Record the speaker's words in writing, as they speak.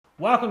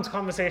Welcome to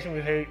Conversation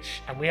with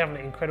H, and we have an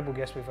incredible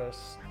guest with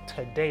us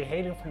today,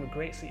 hailing from the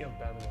great city of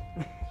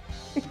Birmingham,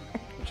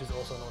 which is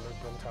also known as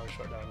Bromtown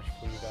Shutdown,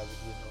 for you guys if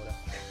you didn't know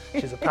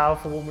that. She's a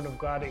powerful woman of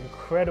God,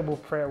 incredible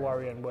prayer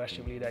warrior and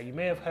worship leader. You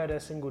may have heard her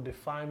single,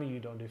 Define Me, You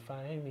Don't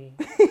Define Me.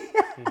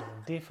 You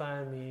don't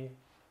define me,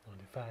 don't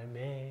define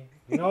me.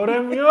 You know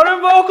them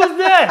vocals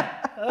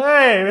there?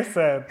 Hey,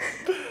 listen.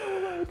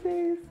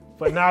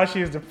 But now she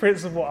is the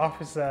Principal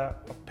Officer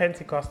of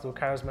Pentecostal,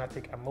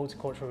 Charismatic and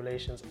Multicultural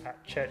Relations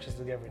at Churches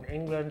Together in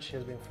England. She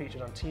has been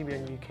featured on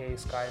TVN UK,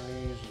 Sky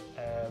News,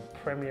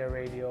 Premier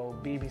Radio,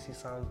 BBC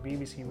Sounds,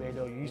 BBC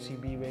Radio,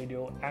 UCB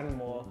Radio and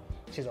more.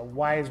 She's a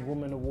Wise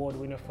Woman Award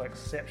winner for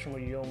Exceptional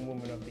Young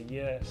Woman of the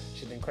Year.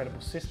 She's an incredible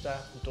sister,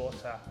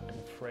 daughter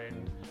and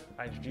friend.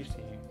 I introduce to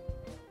you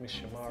Miss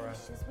Shamara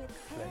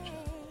Fletcher.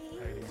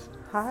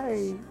 How are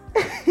you doing?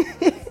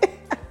 Hi.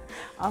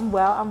 I'm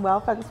well.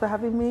 Thanks for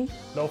having me.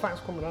 No,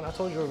 thanks for coming on. I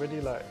told you already,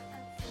 like,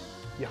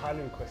 you're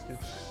highly requested.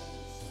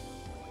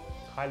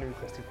 Highly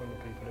requested from the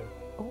people there.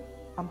 Oh,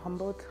 I'm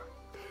humbled.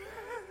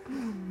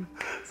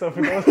 So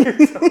for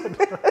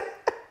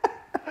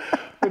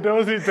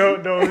those who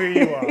don't know who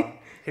you are,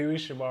 who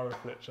is Shamara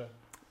Fletcher?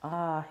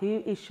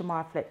 Who is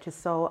Shamara Fletcher?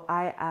 So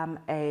I am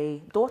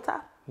a daughter.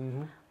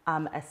 Mm-hmm.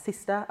 I'm a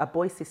sister, a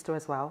boy sister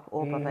as well,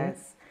 all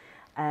brothers.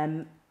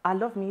 I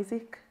love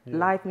music,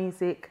 live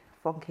music,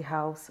 funky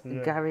house,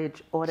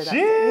 garage, all of that.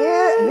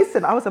 Yeah,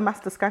 listen, I was a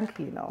master skanker,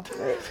 you know.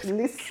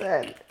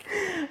 Listen,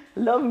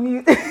 love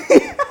music.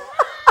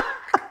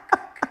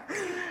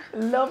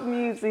 Love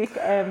music,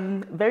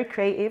 very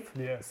creative.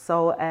 Yeah.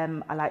 So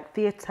I like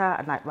theatre,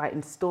 I like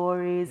writing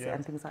stories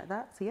and things like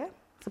that. So yeah,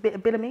 it's a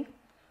bit of me.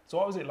 So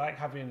what was it like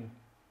having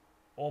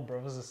all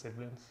brothers as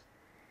siblings?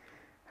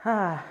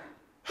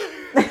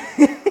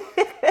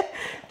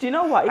 Do you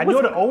know what? And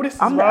you're the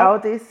oldest as well?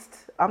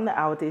 I'm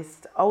the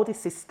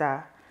oldest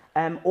sister.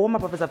 All my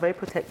brothers are very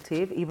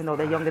protective, even though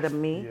they're younger than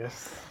me.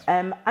 Yes.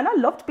 And I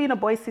loved being a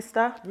boy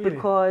sister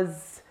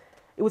because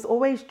it was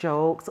always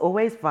jokes,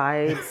 always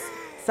vibes.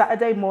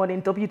 Saturday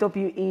morning,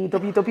 WWE,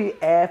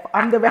 WWF,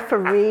 I'm the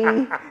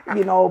referee,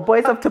 you know,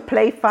 boys have to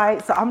play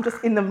fight. So I'm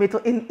just in the middle,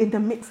 in the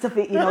midst of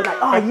it, you know, like,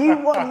 oh, you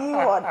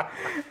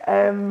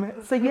won.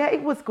 So yeah,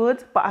 it was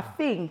good. But I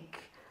think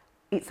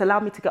it's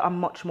allowed me to get on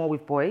much more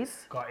with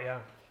boys. Got ya.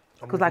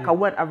 Because like I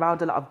went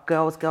around a lot of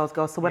girls.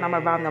 So when I'm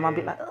around them, I'm a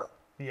bit like, ugh.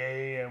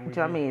 Yeah. Do you know what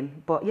I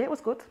mean? But yeah, it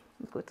was good.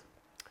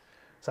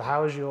 So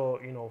how has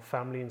your,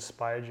 family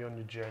inspired you on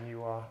the journey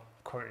you are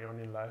currently on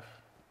in life?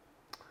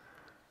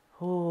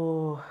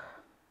 Oh,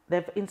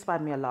 they've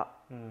inspired me a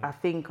lot. I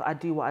think I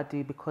do what I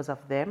do because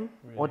of them,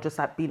 or just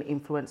like being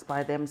influenced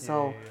by them.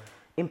 So,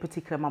 in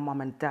particular, my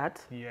mum and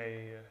dad.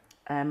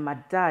 My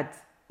dad,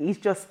 he's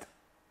just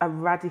a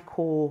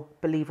radical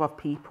believer of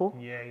people.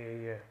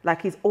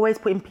 Like he's always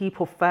putting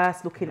people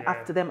first, looking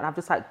after them, and I've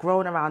just like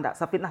grown around that.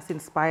 So I think that's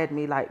inspired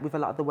me, like with a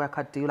lot of the work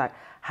I do. Like,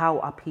 how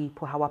are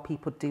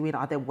people doing?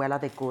 Are they well? Are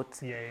they good?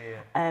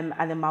 And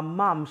then my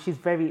mum, she's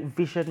very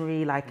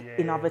visionary, like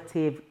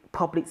innovative,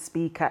 public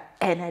speaker,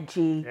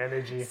 energy.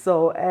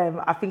 So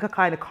I think I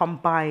kind of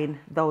combine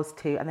those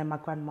two. And then my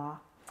grandma,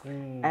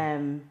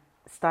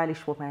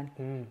 stylish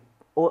woman,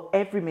 or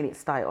every minute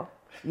style.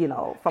 You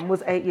know, from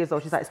was 8 years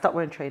old, she's like, stop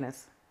wearing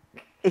trainers.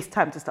 It's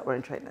time to stop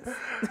wearing trainers.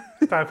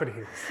 It's time for the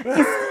heels.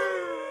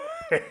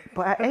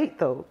 But at 8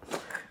 though.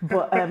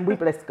 But we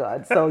bless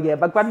God. So yeah,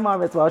 my grandma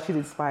as well, she's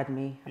inspired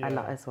me a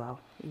lot as well.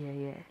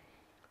 Yeah.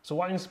 So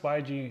what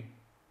inspired you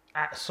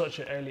at such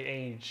an early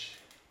age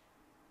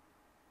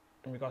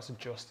in regards to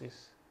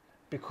justice?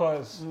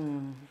 Because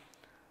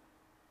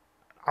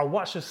I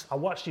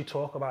watched you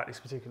talk about this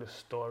particular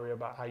story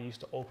about how you used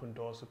to open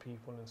doors for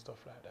people and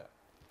stuff like that.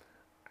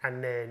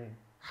 And then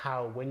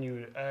how when you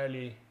were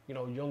early,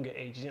 younger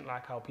age, you didn't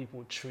like how people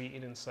were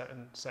treated in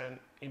certain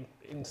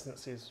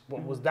instances.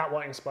 But was that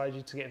what inspired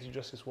you to get into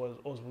justice, or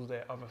was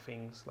there other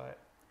things like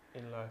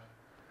in life?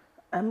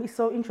 It's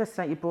so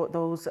interesting that you brought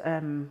those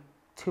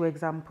two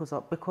examples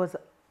up because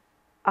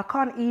I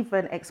can't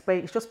even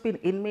explain. It's just been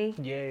in me.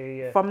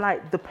 Yeah. From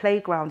like the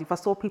playground, if I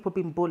saw people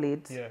being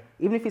bullied,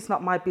 even if it's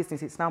not my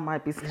business, it's now my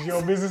business. It's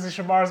your business is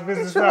Shamara's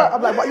business now.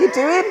 I'm like, what are you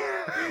doing?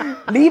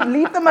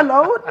 leave them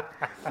alone.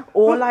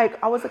 Or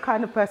like, I was the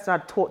kind of person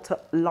I'd talk to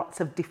lots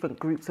of different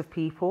groups of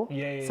people.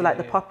 So like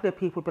the popular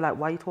people would be like,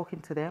 why are you talking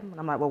to them? And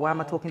I'm like, well, why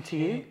am I talking to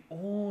you?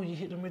 Oh, you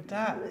hit them with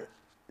that.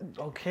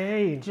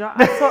 Okay. Do you know,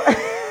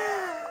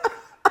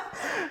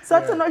 So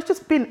I don't know, it's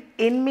just been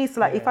in me. So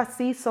like if I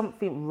see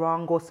something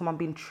wrong or someone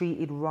being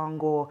treated wrong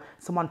or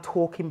someone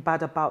talking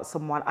bad about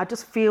someone, I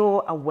just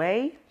feel a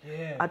way.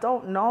 I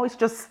don't know, it's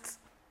just,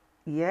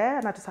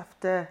 and I just have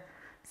to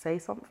say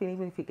something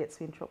even if it gets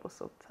me in trouble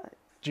sometimes.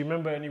 Do you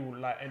remember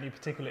any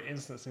particular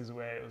instances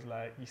where it was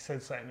like, you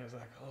said something and it was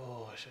like,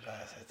 oh, should I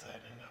have said something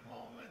in that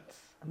moment?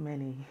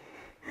 Many.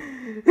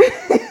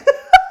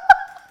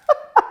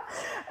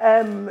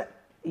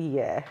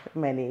 Yeah,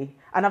 many.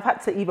 And I've had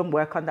to even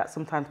work on that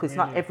sometimes because it's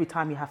not every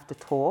time you have to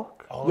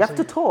talk. You have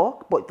to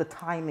talk, but the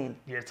timing.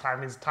 Yeah,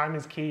 time is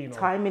key.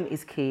 Timing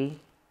is key.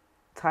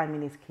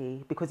 Timing is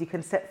key because you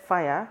can set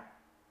fire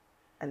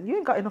and you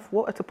ain't got enough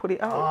water to put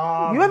it out.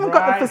 Oh, You haven't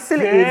got the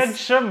facilities. Good,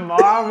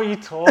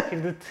 Shamari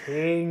talking the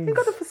things. You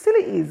got the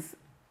facilities.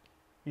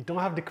 You don't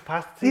have the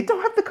capacity. You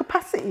don't have the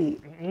capacity.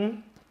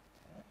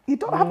 You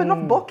don't have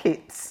enough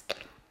buckets.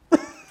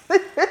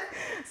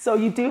 So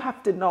you do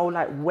have to know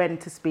like when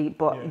to speak.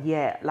 But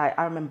yeah, like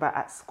I remember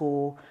at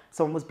school,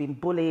 someone was being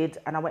bullied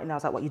and I went in and I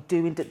was like, what you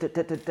doing?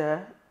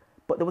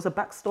 But there was a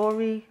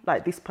backstory.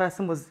 Like this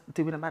person was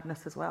doing a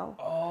madness as well.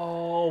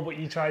 Oh, but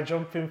you try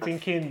jumping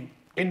thinking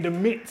in the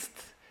midst.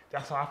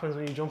 That's what happens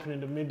when you're jumping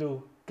in the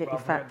middle. Get your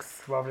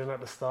facts. Rather than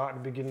at the start,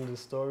 at the beginning of the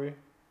story.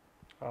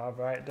 All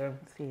right then.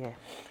 So, yeah.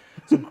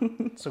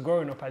 So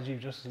growing up, as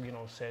you've just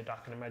said, I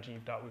can imagine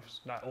you've dealt with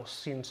like or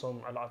seen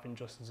a lot of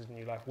injustices in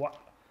your life. What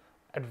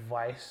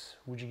advice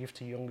would you give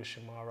to younger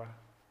Shamara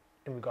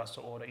in regards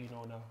to all that you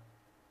know now?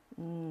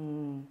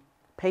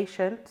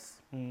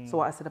 Patience. So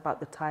what I said about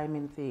the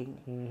timing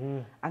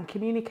thing and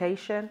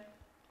communication,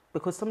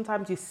 because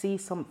sometimes you see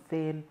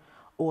something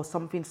or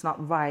something's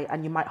not right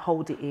and you might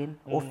hold it in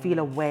or feel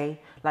a way.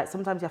 Like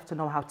sometimes you have to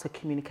know how to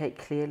communicate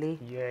clearly.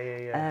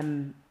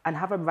 And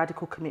have a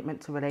radical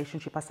commitment to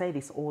relationship. I say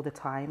this all the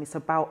time. It's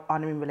about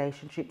honouring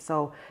relationships.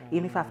 So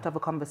even if I have to have a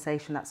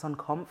conversation that's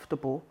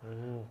uncomfortable,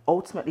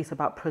 ultimately it's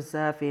about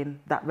preserving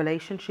that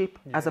relationship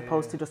as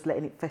opposed to just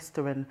letting it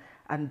fester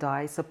and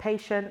die. So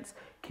patience,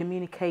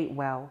 communicate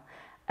well.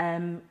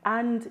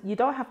 And you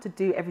don't have to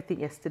do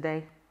everything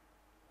yesterday.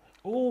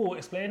 Oh,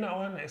 explain that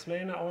one.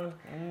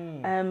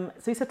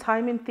 So it's a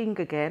timing thing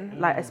again,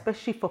 like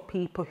especially for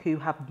people who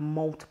have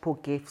multiple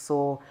gifts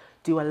or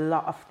do a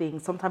lot of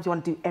things. Sometimes you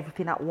want to do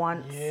everything at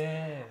once.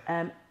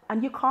 And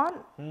you can't.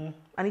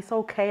 And it's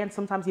okay. And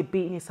sometimes you're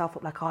beating yourself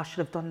up like, oh, I should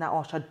have done that.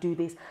 Or should I do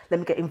this? Let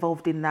me get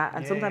involved in that.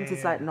 And sometimes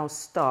it's like, no,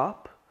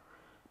 stop.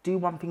 Do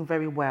one thing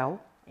very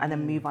well and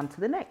then move on to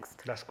the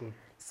next. That's good.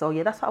 So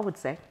yeah, that's what I would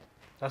say.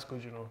 That's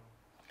good,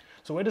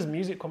 So where does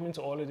music come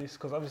into all of this?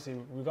 Because obviously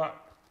we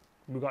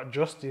got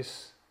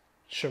Justice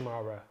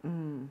Shamara.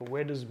 But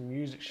where does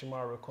music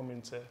Shamara come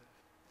into,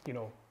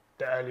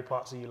 the early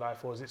parts of your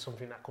life, or is it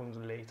something that comes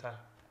later?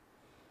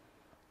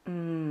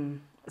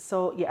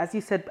 So yeah, as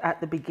you said at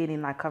the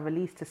beginning, like I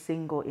released a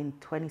single in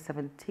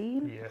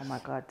 2017. Yes. Oh my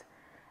God.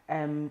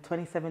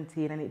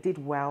 2017, and it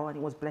did well and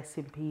it was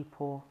blessing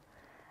people.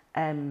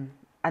 And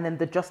then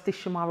the Justice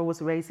Shamara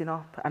was raising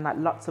up and like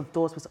lots of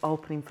doors was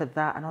opening for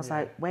that. And I was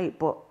like, wait,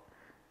 but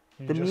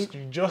and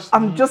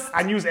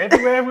use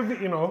everywhere with it,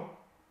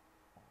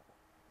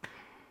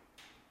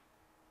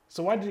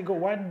 So why did it go?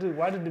 Why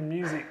did the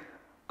music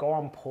go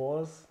on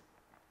pause?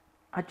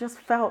 I just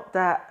felt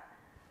that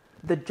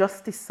the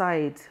justice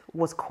side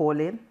was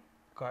calling,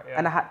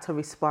 and I had to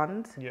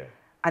respond. Yeah.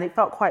 And it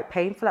felt quite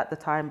painful at the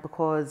time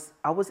because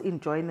I was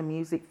enjoying the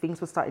music. Things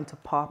were starting to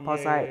pop. I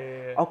was like,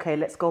 okay,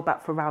 let's go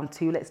back for round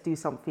 2. Let's do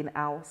something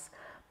else.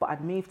 But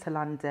I'd moved to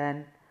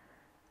London.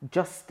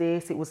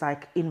 Justice, it was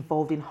like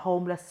involved in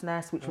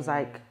homelessness, which was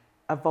like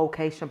a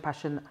vocation,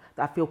 passion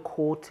that I feel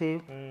called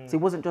to. So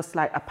it wasn't just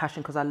like a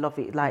passion because I love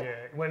it. Like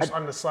when it's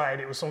on the side,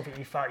 it was something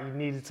you felt you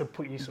needed to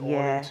put your all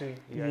into.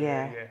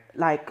 Yeah.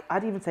 Like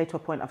I'd even say to a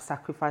point of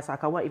sacrifice.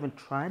 Like I wasn't even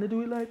trying to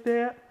do it like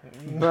that,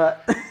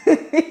 but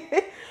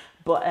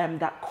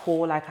that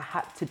call, like I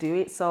had to do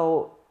it.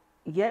 So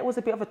yeah, it was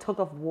a bit of a tug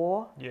of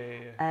war.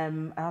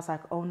 And I was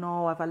like, oh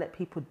no, have I let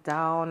people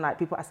down? Like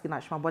people asking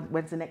like, Shema,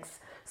 when's the next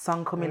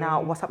song coming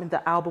out? What's happening to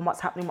the album? What's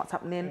happening?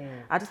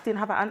 I just didn't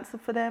have an answer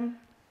for them.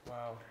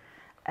 Wow.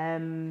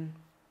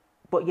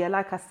 But yeah,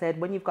 like I said,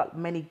 when you've got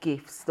many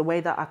gifts, the way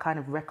that I kind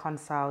of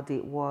reconciled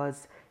it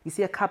was, you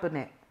see a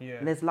cabinet,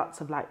 and there's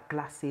lots of like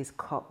glasses,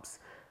 cups.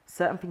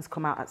 Certain things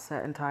come out at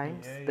certain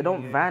times. They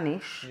don't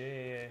vanish,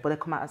 but they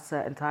come out at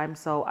certain times.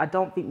 So I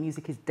don't think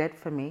music is dead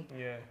for me.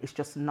 It's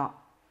just not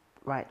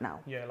right now.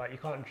 Yeah, like you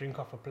can't drink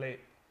off a plate.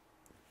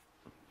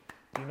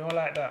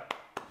 Like that.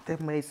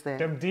 Them ways there.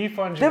 Them deep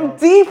ones. Them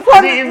deep ones.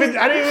 I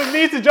didn't even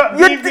need to drop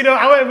deep.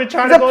 I wasn't even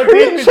trying to go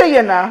deep.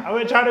 I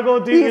wasn't trying to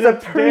go deep. He's a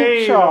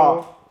preacher.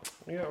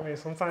 You know what I mean?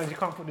 Sometimes you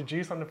can't put the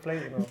juice on the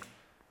plate, and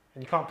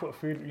you can't put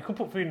food. You can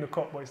put food in the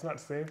cup, but it's not the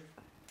same.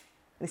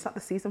 It's not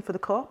the season for the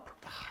cup.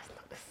 It's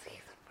not the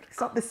season for the cup. It's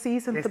not the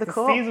season for the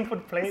cup. It's the season for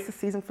the plate. It's the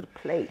season for the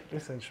plate.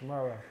 Listen,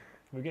 Shamara,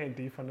 we're getting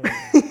deep on them.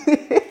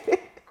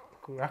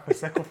 Cool. I have a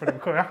second for them.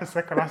 Cool. I have a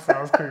second. That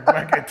sounds cool.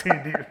 I get too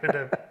deep for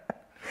them.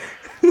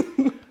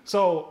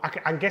 So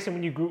I'm guessing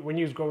when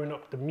you was growing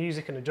up, the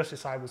music and the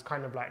justice side was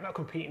kind of like not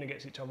competing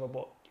against each other,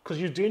 but because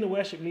you was doing the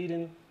worship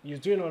leading, you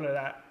was doing all of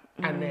that,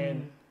 and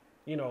then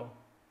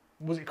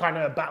was it kind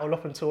of a battle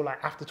up until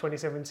like after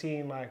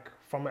 2017, like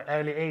from an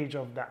early age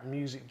of that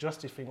music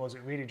justice thing, or was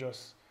it really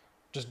just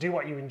do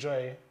what you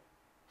enjoy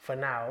for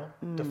now?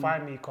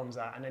 Define Me comes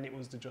out, and then it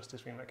was the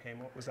justice thing that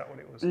came up. Was that what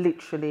it was?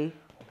 Literally.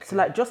 Okay. So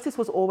like justice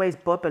was always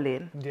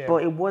bubbling,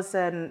 but it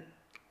wasn't.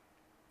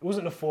 It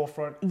wasn't the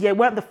forefront. Yeah, it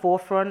weren't the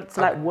forefront.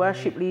 So like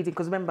worship leading,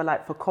 because remember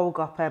like for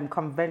Colgop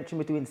convention,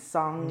 we're doing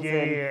songs.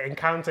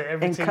 Encounter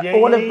everything.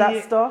 All of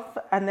that stuff.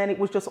 And then it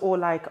was just all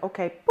like,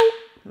 okay, boop.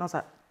 And I was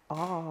like,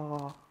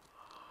 oh,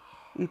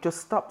 it just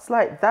stops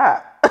like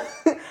that.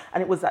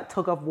 And it was that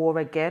tug of war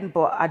again.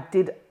 But I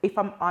did, if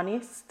I'm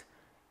honest,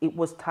 it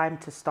was time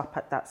to stop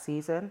at that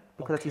season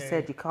because, as you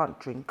said, you can't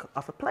drink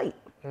off a plate.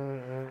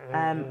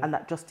 And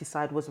that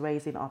Justicide was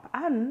raising up.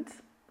 And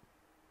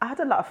I had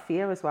a lot of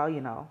fear as well,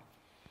 you know.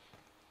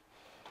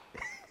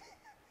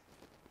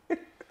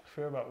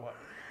 Fear about what?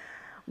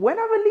 When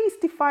I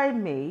released Defy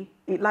Me,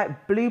 it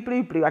like blew.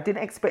 I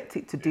didn't expect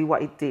it to do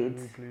what it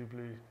did.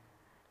 Blue.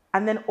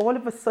 And then all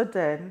of a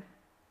sudden,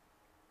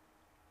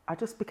 I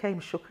just became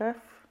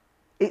shooketh.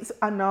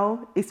 I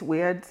know, it's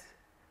weird.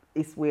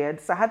 It's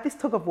weird. So I had this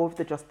tug of war with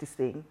the justice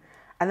thing.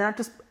 And then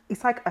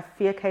it's like a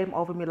fear came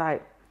over me,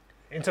 like...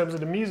 In terms of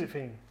the music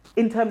thing?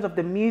 In terms of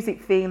the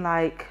music thing,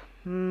 like,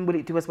 will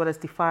it do as well as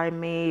Defy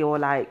Me? Or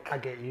like... I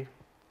get you.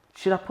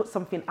 Should I put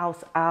something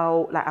else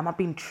out? Like, am I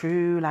being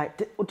true?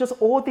 Like, just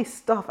all this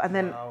stuff. And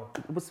then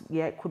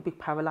it could be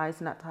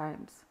paralyzing at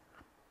times.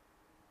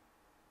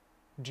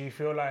 Do you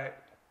feel like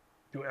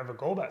you'll ever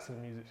go back to the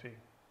music thing?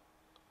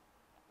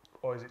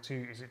 Or is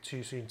it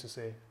too soon to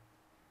say?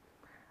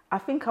 I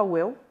think I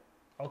will.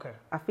 Okay.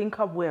 I think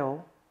I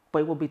will, but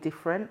it will be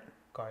different.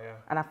 Okay, yeah.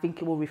 And I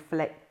think it will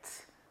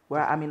reflect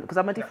where I mean, because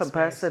I'm a different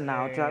person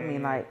now. Do you know what I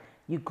mean? Like,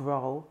 you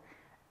grow.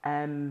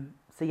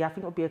 So yeah, I think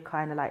it'll be a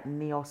kind of like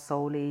neo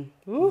soul-y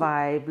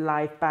vibe,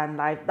 live band,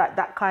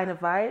 that kind of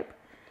vibe.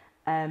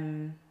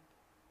 And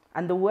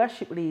the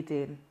worship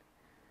leading.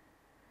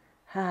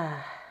 Is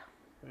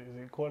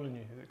it calling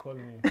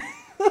you?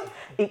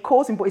 It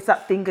calls him, but it's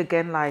that thing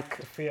again, like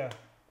the fear.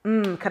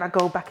 Can I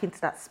go back into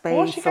that space?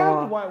 Well, she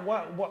can.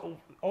 What?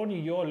 Only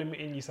you're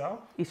limiting yourself.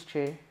 It's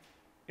true.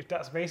 If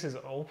that space is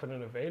open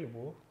and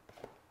available.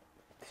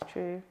 It's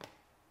true.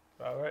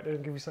 All right,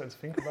 then give you something to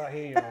think about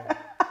here, you know.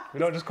 We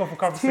don't just come for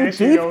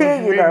conversation,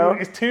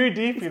 It's too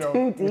deep, you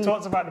know. We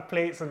talked about the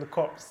plates and the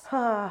cups.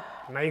 Now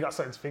you got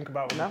something to think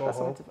about when you go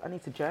home. I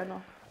need to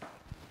journal.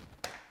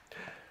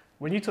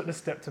 When you took the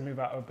step to move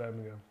out of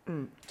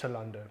Birmingham to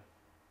London,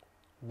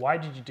 why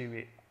did you do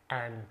it?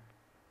 And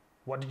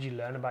what did you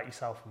learn about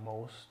yourself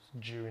most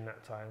during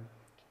that time?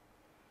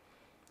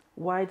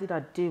 Why did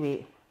I do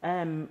it?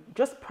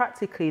 Just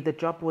practically, the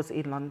job was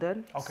in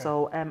London. Okay.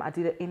 So I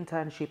did an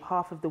internship,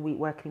 half of the week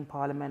working in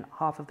Parliament,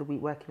 half of the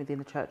week working within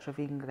the Church of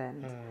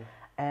England.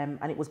 And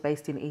it was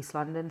based in East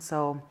London.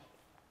 So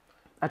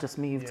I just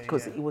moved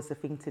because it was the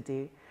thing to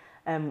do.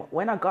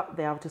 When I got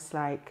there, I was just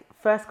like,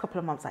 first couple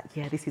of months, like,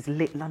 yeah, this is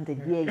lit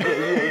London.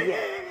 Yeah.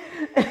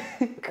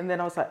 And then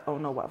I was like, oh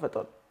no, what have I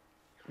done?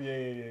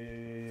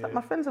 It's like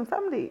my friends and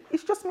family.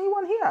 It's just me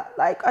one here.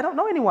 Like, I don't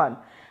know anyone.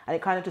 And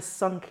it kind of just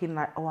sunk in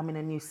like, oh, I'm in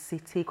a new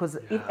city. Because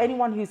if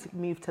anyone who's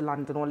moved to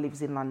London or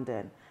lives in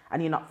London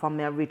and you're not from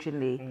there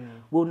originally,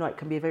 will know it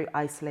can be a very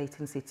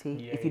isolating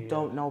city if you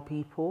don't know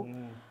people.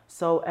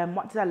 So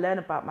what did I learn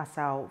about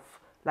myself?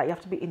 Like, you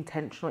have to be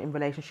intentional in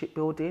relationship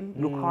building.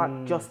 You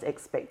can't just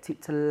expect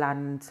it to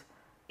land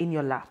in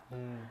your lap.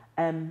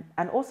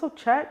 And also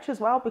church as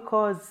well,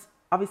 because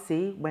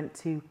obviously went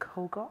to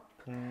Colgate.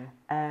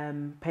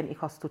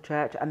 Pentecostal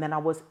church, and then I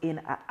was in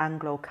an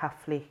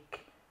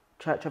Anglo-Catholic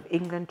Church of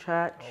England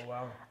church. Oh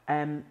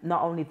wow.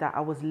 Not only that,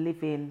 I was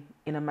living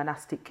in a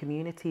monastic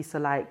community, so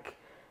like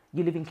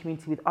you live in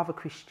community with other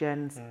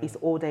Christians, it's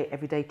all day,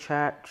 everyday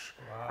church.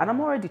 Wow. And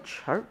I'm already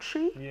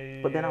churchy,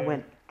 but then I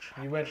went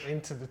church. You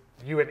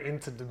went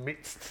into the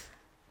midst.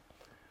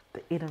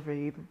 The inner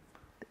room,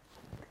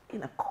 the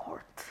inner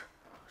court.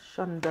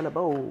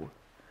 Shandalabo. Do you know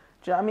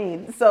what I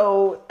mean?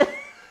 So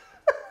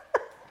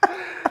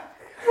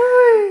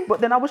but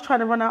then I was trying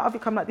to run out of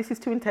it. I'm like, this is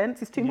too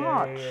intense. It's too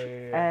much.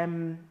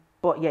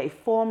 But yeah, it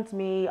formed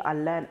me. I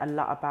learned a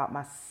lot about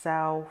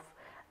myself.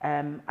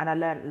 And I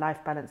learned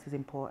life balance is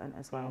important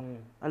as well.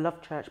 I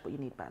love church, but you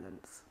need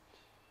balance.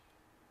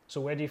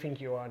 So where do you think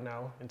you are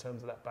now in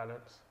terms of that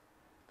balance?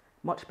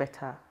 Much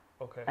better.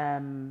 Okay.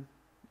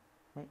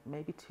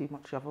 Maybe too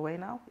much the other way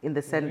now. In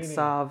the sense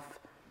of,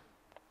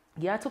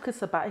 I took a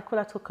sabbatical.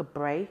 I took a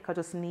break. I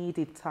just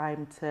needed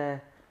time to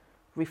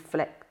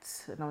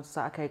reflect, and I was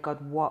like, okay, God,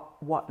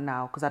 what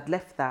now? Because I'd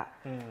left that,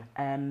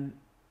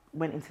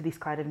 went into this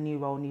kind of new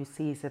role, new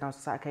season. I was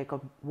just like, okay,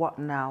 God, what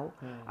now?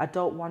 I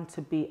don't want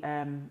to be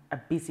a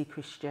busy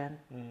Christian.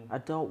 I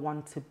don't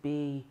want to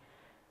be,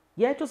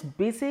 just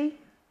busy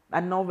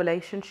and no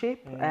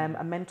relationship.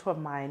 A mentor of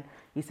mine,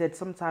 he said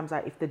sometimes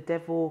like if the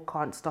devil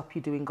can't stop you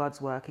doing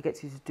God's work, he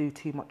gets you to do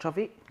too much of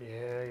it.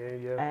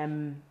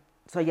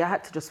 So I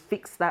had to just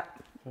fix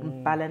that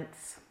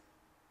balance.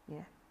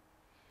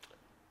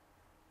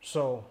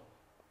 So,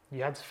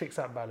 you had to fix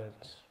that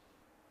balance,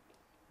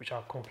 which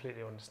I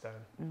completely understand.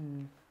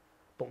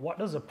 But what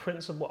does a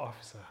principal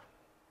officer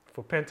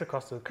for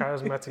Pentecostal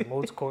Charismatic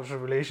Multicultural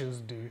Relations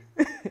do?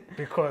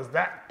 Because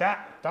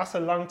that's a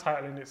long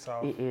title in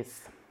itself. It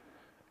is.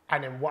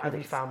 And then what have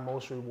you found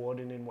most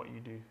rewarding in what you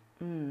do?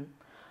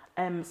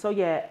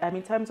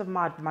 In terms of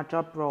my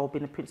job role,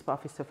 being a principal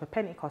officer for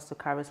Pentecostal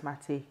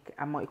Charismatic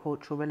and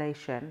Multicultural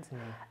Relations,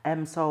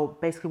 so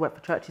basically work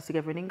for churches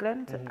together in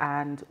England,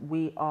 and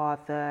we are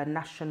the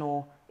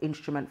national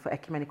instrument for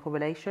ecumenical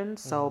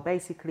relations. So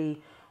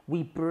basically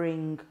we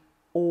bring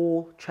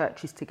all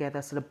churches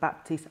together. So the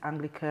Baptist,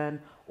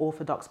 Anglican,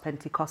 Orthodox,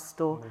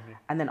 Pentecostal.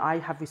 And then I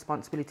have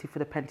responsibility for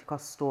the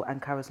Pentecostal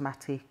and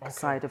charismatic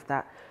side of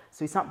that.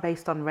 So it's not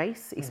based on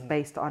race, it's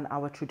based on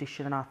our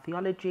tradition and our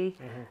theology.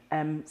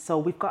 So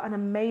we've got an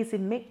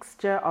amazing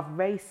mixture of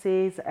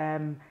races,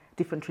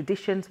 different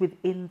traditions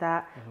within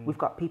that. We've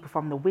got people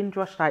from the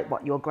Windrush, like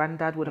what your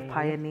granddad would have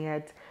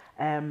pioneered.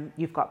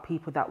 You've got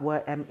people that were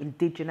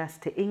indigenous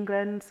to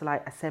England, so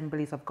like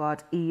Assemblies of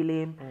God,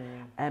 Elim.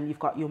 You've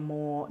got your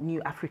more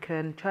new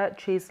African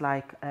churches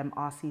like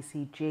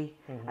RCCG,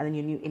 and then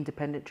your new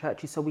independent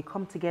churches. So we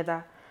come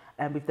together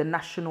with the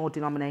national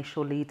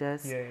denominational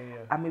leaders,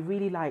 and we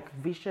really like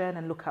vision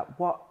and look at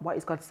what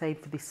is God saying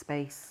for this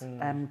space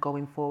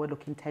going forward,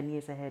 looking 10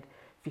 years ahead,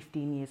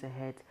 15 years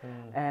ahead.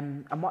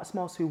 And what's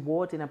most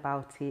rewarding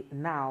about it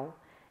now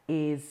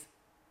is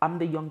I'm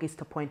the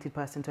youngest appointed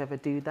person to ever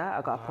do that.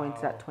 I got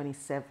appointed at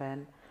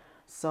 27.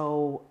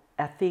 So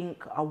I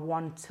think I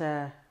want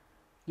to,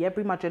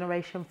 bring my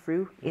generation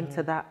through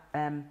into that,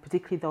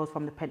 particularly those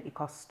from the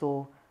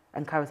Pentecostal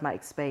and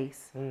charismatic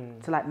space,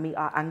 to like meet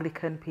our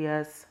Anglican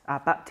peers, our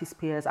Baptist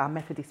peers, our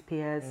Methodist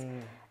peers,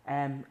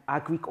 our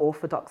Greek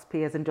Orthodox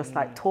peers, and just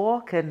like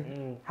talk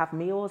and have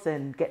meals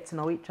and get to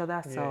know each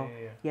other. So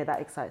that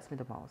excites me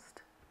the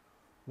most.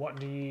 What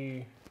do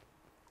you,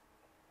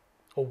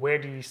 or where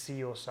do you see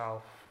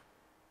yourself,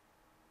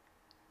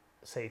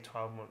 say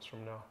 12 months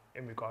from now,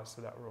 in regards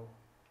to that role?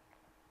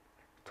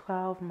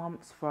 12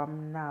 months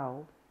from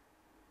now,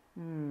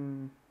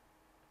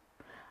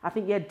 I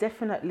think,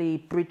 definitely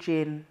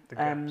bridging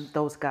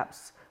those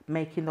gaps,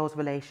 making those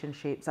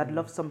relationships. I'd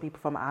love some people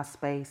from our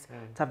space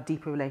to have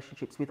deeper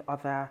relationships with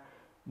other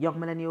young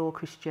millennial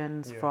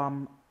Christians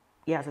from,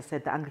 as I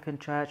said, the Anglican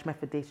Church,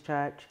 Methodist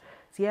Church.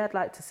 So I'd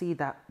like to see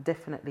that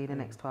definitely in the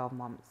next 12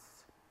 months.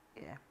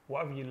 Yeah.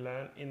 What have you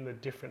learned in the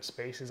different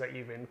spaces that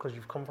you've in? Because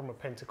you've come from a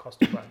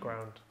Pentecostal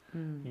background.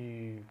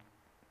 You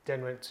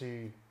then went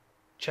to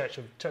Church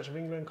of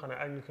England, kind of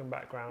Anglican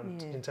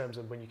background in terms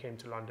of when you came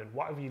to London.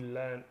 What have you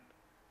learned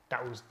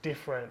that was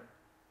different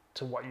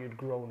to what you'd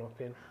grown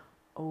up in?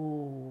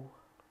 Oh,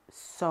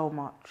 so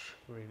much.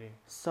 Really?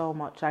 So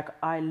much. Like,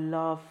 I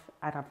love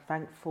and I'm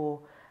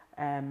thankful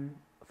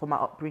for my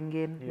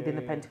upbringing within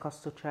the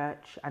Pentecostal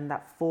church, and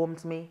that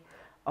formed me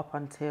up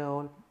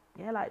until,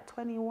 like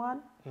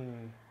 21.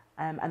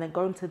 And then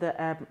going to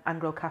the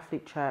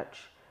Anglo-Catholic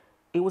Church,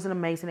 it was an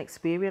amazing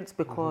experience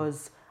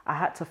because I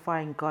had to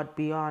find God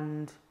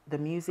beyond the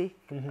music.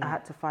 I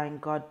had to find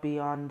God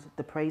beyond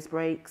the praise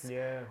breaks.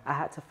 I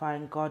had to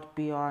find God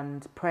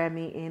beyond prayer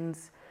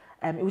meetings.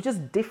 It was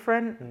just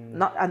different.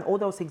 And all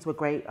those things were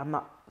great. I'm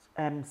not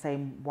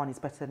saying one is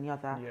better than the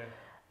other.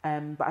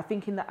 But I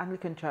think in the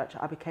Anglican Church,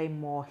 I became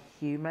more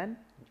human.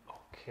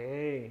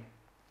 Okay.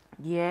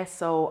 Yeah,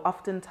 so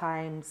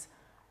oftentimes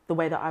the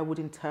way that I would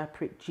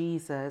interpret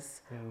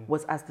Jesus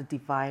was as the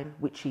divine,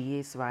 which he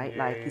is,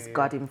 right? He's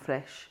God in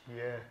flesh.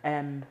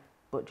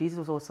 But Jesus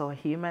was also a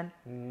human.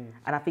 And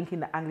I think in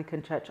the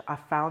Anglican Church, I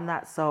found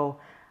that. So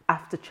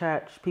after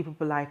church, people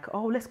were like,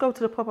 oh, let's go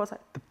to the pub. I was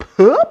like, the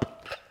pub?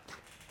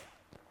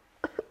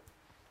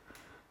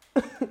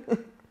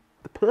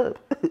 The pub?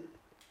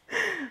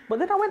 But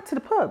then I went to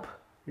the pub.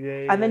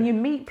 And then you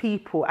meet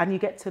people and you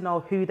get to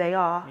know who they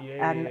are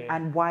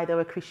and why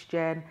they're a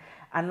Christian.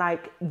 And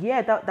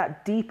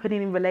that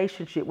deepening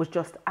relationship was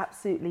just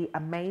absolutely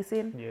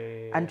amazing.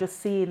 And just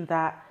seeing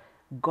that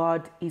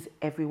God is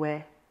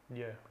everywhere.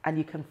 And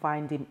you can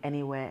find him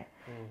anywhere.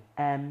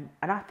 And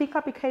I think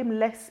I became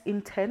less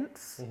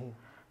intense.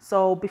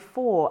 So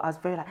before I was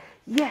very like,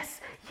 yes.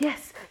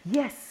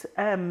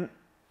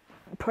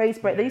 Praise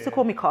break. They used to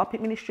call me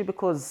carpet ministry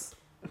because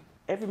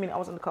every minute I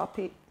was on the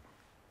carpet,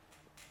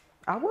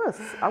 I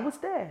was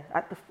there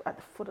at the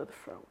foot of the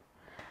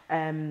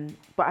throne.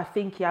 But I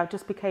think I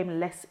just became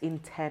less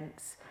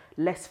intense,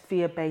 less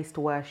fear-based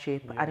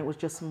worship, and it was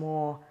just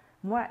more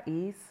at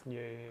ease.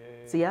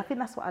 So I think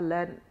that's what I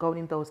learned going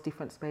in those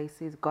different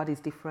spaces. God is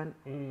different.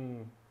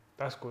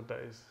 That's good.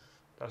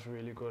 That's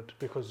really good,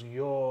 because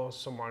you're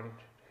someone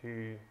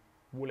who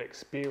will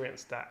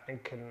experience that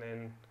and can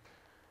then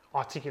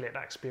articulate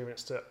that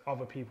experience to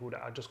other people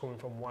that are just coming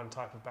from one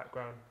type of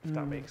background, if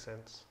that makes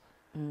sense.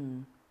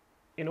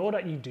 In all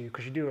that you do,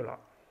 because you do a lot,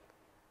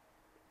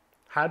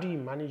 how do you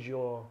manage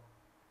your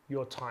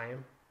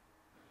time,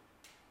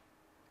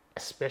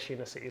 especially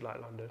in a city like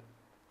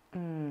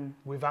London,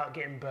 without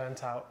getting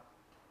burnt out?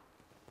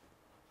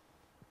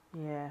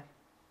 Yeah,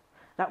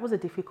 that was a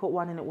difficult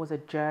one, and it was a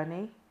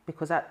journey,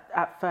 because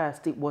at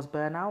first it was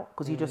burnout,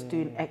 because you're just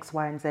doing X,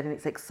 Y, and Z, and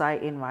it's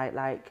exciting, right?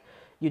 Like,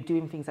 you're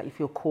doing things that you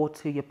feel called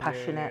to, you're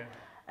passionate.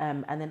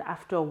 And then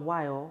after a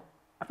while,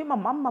 I think my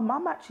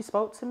mum actually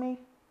spoke to me.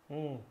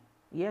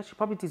 Yeah, she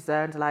probably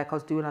discerned like I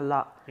was doing a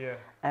lot.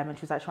 And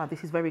she was like, Siobhan,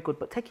 this is very good,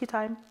 but take your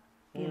time.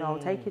 You know,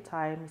 take your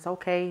time. It's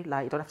okay.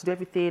 Like, you don't have to do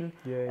everything.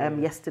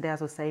 Yesterday,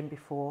 as I was saying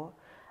before.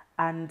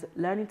 And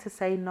learning to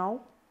say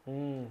no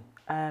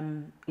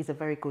is a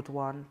very good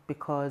one,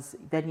 because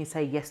then you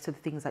say yes to the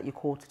things that you're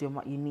called to do and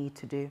what you need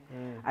to do.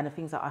 And the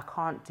things that I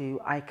can't do,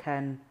 I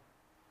can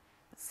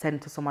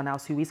send to someone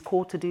else who is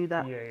called to do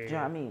that. Yeah, Do you know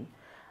what I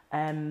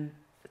mean?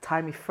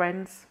 Time with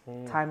friends,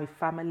 time with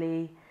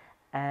family,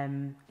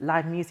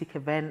 live music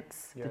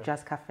events, the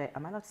Jazz Cafe.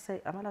 Am I allowed to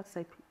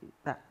say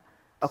that?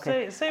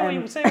 Okay. Say what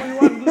you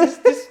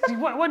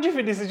want. What do you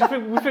think this is? Do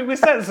you think we're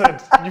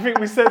censored? Do you think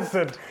we're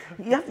censored?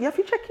 You have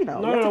to check, you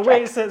know. No,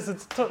 wait, censored.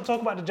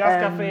 Talk about the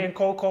Jazz Cafe and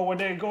Coco, when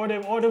they go,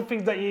 all the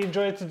things that you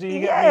enjoy to do.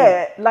 You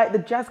get me? Like the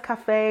Jazz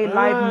Cafe,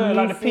 live music.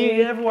 Like the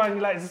PE, everyone,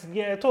 like,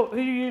 talk,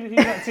 who you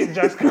like to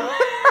Jazz Cafe?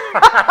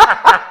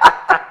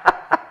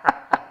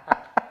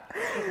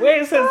 We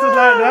ain't censored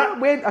like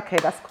that. Okay,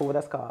 that's cool,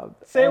 that's calm.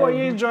 Say what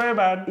you enjoy,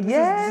 man.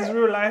 This is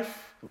real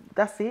life.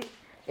 That's it.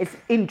 It's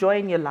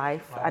enjoying your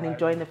life and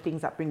enjoying the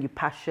things that bring you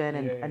passion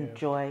and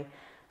joy.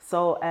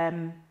 So,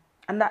 and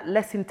that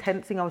less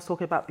intense thing I was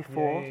talking about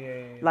before,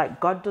 like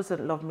God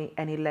doesn't love me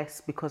any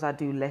less because I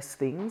do less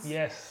things.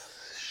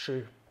 Yes,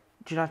 true.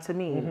 Do you know what I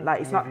mean?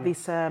 Like, it's not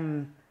this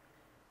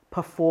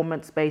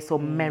performance-based or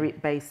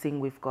merit-based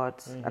thing with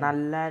God. And I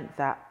learned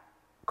that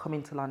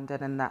coming to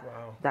London and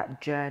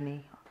that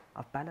journey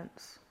of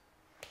balance.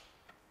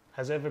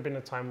 Has there ever been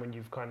a time when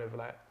you've kind of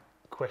like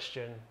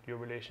questioned your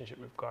relationship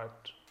with God,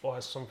 or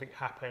has something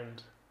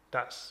happened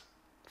that's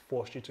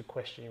forced you to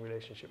question your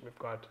relationship with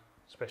God,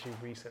 especially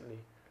recently?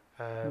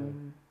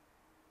 And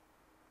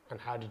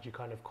how did you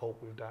kind of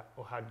cope with that,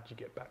 or how did you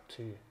get back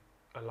to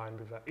aligned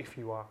with that, if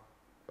you are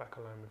back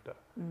aligned with that?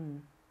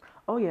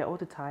 Oh yeah, all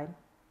the time.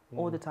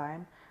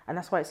 And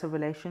that's why it's a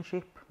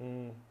relationship,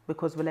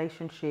 because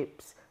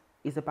relationships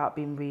is about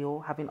being real,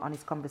 having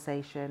honest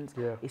conversations.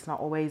 It's not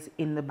always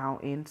in the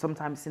mountain,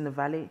 sometimes it's in the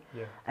valley.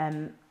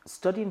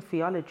 Studying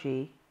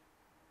theology,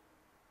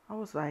 I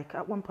was like,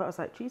 at one point I was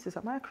like, Jesus,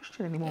 am I a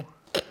Christian anymore?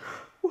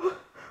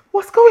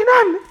 What's going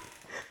on?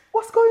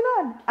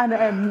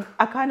 And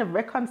I kind of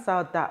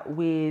reconciled that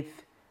with,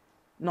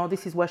 no,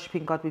 this is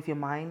worshipping God with your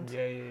mind.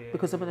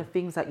 Because some of the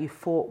things that you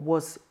thought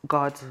was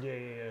God,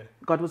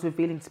 God was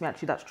revealing to me,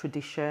 actually that's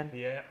tradition.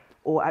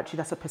 Or actually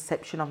that's a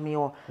perception of me,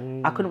 or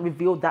I couldn't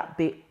reveal that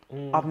bit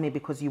of me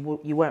because you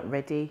weren't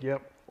ready.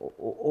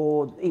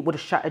 Or it would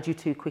have shattered you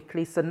too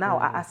quickly. So now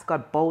I ask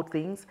God bold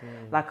things,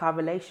 like our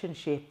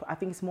relationship. I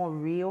think it's more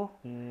real.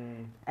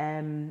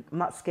 I'm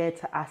not scared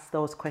to ask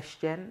those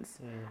questions.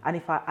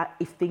 And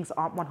if things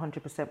aren't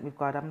 100% with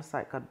God, I'm just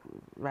like, God,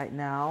 right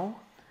now,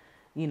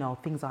 you know,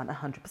 things aren't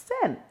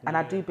 100%. And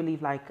I do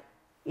believe, like,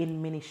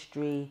 in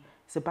ministry,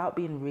 it's about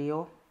being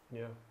real.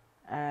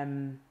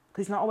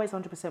 Because it's not always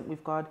 100%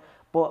 with God,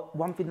 but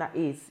one thing that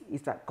is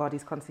that God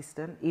is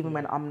consistent, even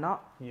when I'm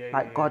not.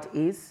 God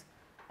is,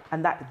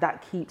 and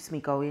that keeps me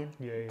going.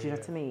 Do you know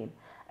what I mean?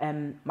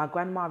 My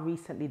grandma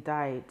recently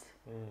died,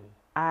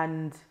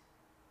 and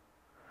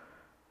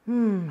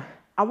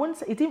I wouldn't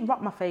say it didn't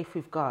rock my faith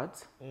with God,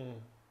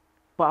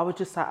 but I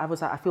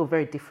was like, I feel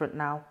very different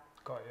now.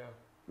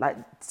 Like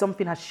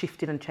something has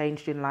shifted and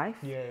changed in life.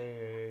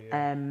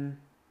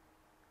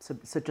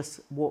 So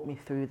just walk me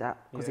through that,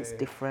 because it's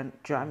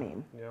different. Do you know what I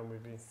mean? Yeah, I'm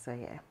with you. So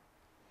yeah.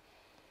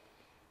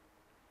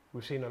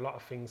 We've seen a lot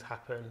of things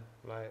happen,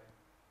 like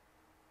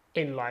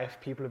in life.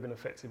 People have been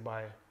affected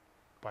by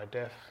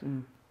death.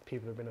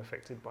 People have been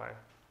affected by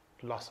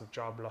loss of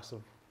job, loss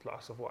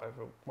of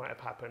whatever might have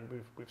happened.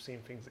 We've seen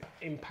things that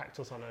impact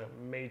us on a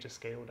major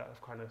scale that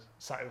have kind of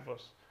sat with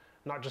us,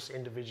 not just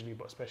individually,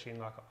 but especially in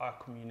like our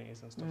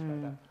communities and stuff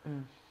like that.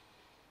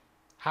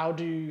 How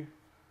do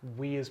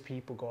we as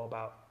people go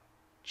about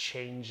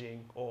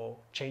changing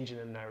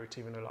the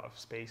narrative in a lot of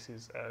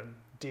spaces,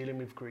 dealing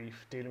with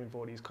grief, dealing with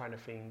all these kind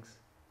of things,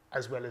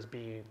 as well as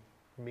being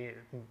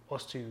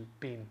us two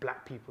being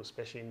black people,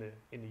 especially in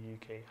the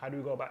UK? How do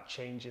we go about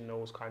changing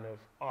those kind of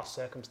our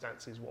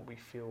circumstances, what we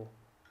feel,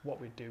 what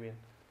we're doing,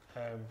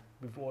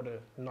 with all the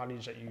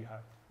knowledge that you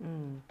have?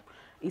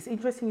 It's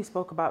interesting you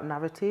spoke about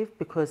narrative,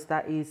 because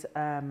that is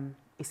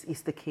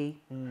it's the key.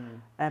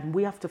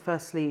 We have to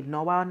firstly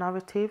know our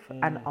narrative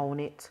and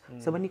own it.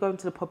 So when you go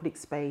into the public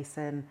space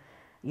and,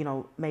 you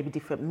know, maybe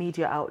different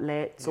media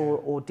outlets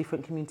or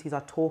different communities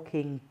are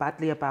talking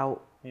badly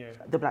about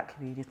the black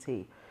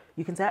community,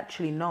 you can say,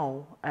 actually,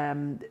 no,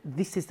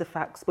 this is the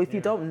facts. But if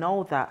you don't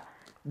know that,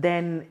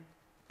 then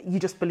you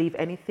just believe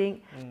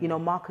anything. You know,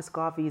 Marcus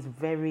Garvey is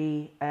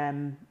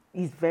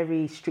he's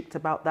very strict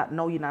about that.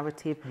 Know your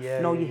narrative,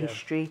 know your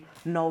history,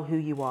 know who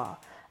you are.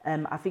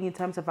 I think in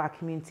terms of our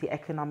community,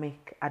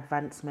 economic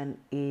advancement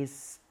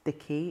is the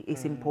key.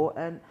 It's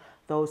important.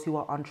 Those who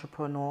are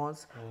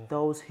entrepreneurs,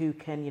 those who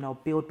can, you know,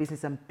 build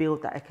business and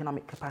build that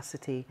economic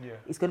capacity.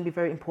 It's going to be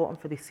very important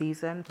for this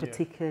season,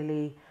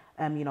 particularly,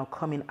 you know,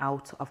 coming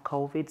out of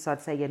COVID. So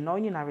I'd say,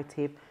 knowing your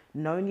narrative,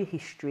 knowing your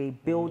history,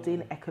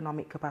 building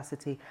economic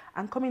capacity,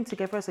 and coming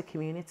together as a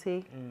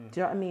community. Do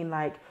you know what I mean?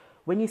 Like,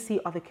 when you see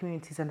other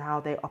communities and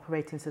how they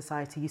operate in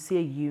society, you see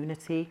a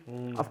unity.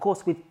 Of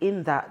course,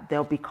 within that,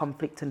 there'll be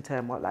conflict and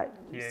turmoil, like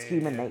it's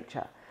human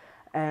nature.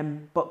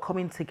 But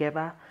coming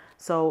together.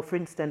 So, for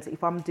instance,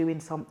 if I'm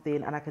doing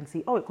something and I can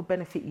see, it could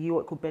benefit you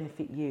or it could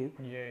benefit you,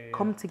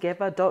 come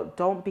together.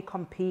 Don't be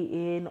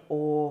competing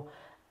or,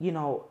 you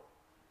know,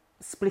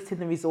 splitting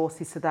the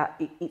resources so that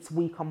it's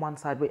weak on one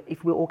side, but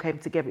if we all came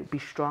together, it'd be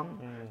strong.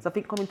 So I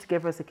think coming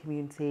together as a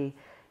community,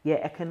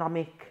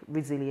 economic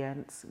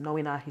resilience,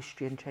 knowing our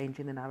history and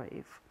changing the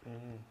narrative.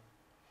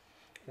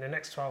 In the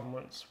next 12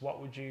 months,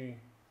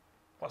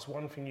 what's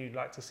one thing you'd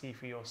like to see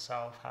for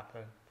yourself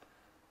happen?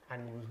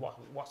 And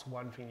what's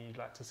one thing you'd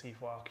like to see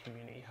for our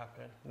community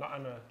happen? Not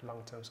on a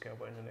long-term scale,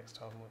 but in the next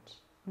 12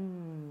 months.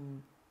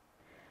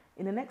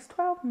 In the next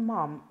 12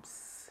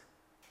 months,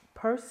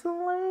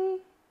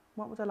 personally,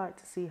 what would I like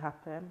to see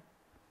happen?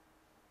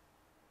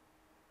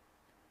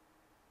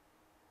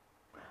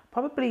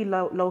 Probably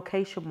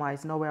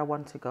location-wise, know where I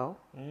want to go.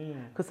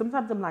 Because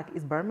sometimes I'm like,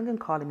 is Birmingham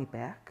calling me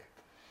back?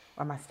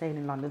 Or am I staying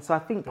in London? So I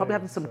think probably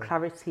having some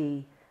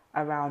clarity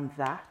around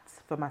that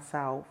for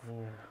myself.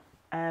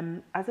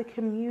 As a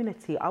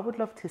community, I would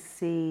love to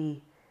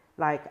see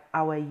like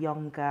our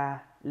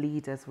younger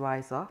leaders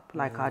rise up,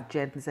 like our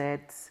Gen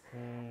Zs,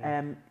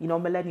 you know,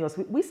 millennials.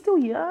 We're still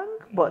young,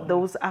 but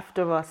those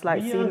after us,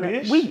 like we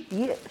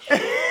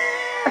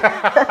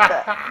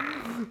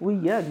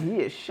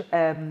young-ish.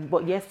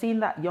 But yeah, seeing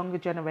that younger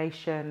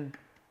generation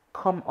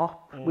come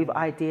up with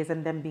ideas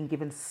and then being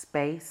given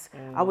space,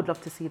 I would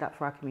love to see that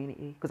for our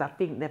community, because I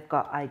think they've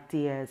got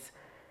ideas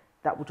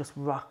that will just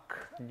rock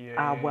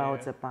our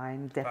worlds of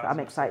mind. I'm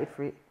excited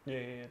for it.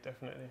 Yeah,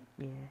 definitely.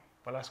 Yeah.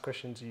 My last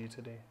question to you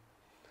today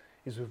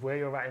is, with where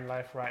you're at in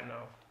life right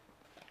now,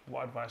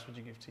 what advice would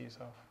you give to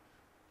yourself?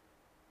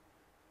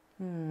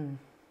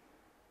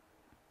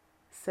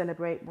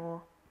 Celebrate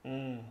more.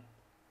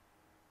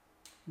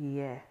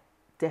 Yeah,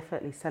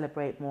 definitely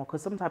celebrate more,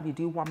 because sometimes you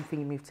do one thing,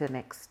 you move to the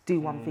next,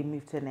 one thing,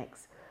 move to the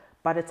next.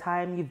 By the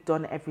time you've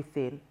done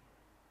everything,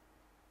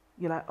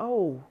 you're like,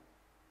 oh,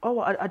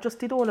 I just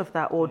did all of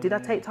that, or did I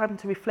take time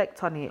to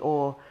reflect on it,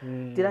 or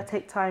did I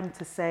take time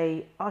to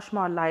say,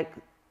 Ashma, like,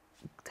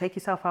 take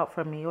yourself out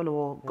for a meal,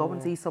 or go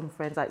and see some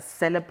friends, like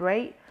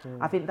celebrate.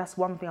 I think that's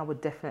one thing I would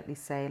definitely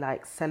say,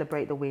 like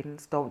celebrate the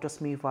wins, don't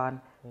just move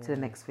on to the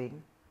next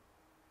thing.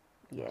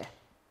 Yeah.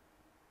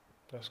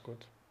 That's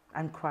good.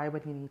 And cry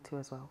when you need to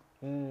as well.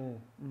 Okay.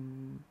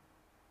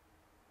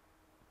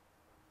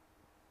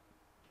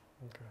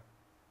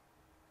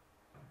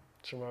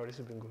 Shamara, this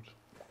has been good.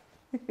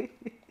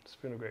 It's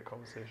been a great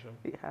conversation.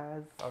 It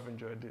has. I've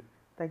enjoyed it.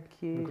 Thank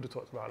you. We could have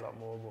talked about a lot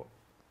more, but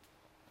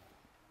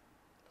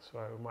that's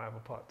why we might have a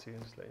part 2,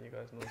 and just letting you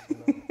guys know.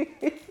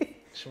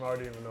 Shamara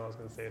didn't even know I was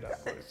going to say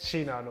that, but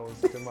she now knows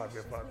there might be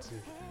a part 2.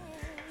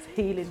 It's a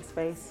healing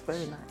space,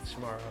 very nice.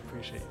 Shamara, I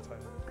appreciate your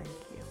time. Thank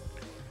you.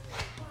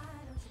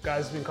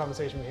 Guys, it's been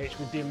Conversation with H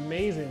with the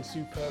amazing,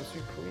 superb,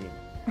 supreme,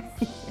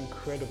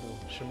 incredible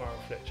Shamara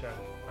Fletcher,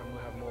 and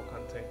we'll have more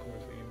content coming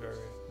for you very,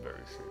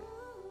 very soon.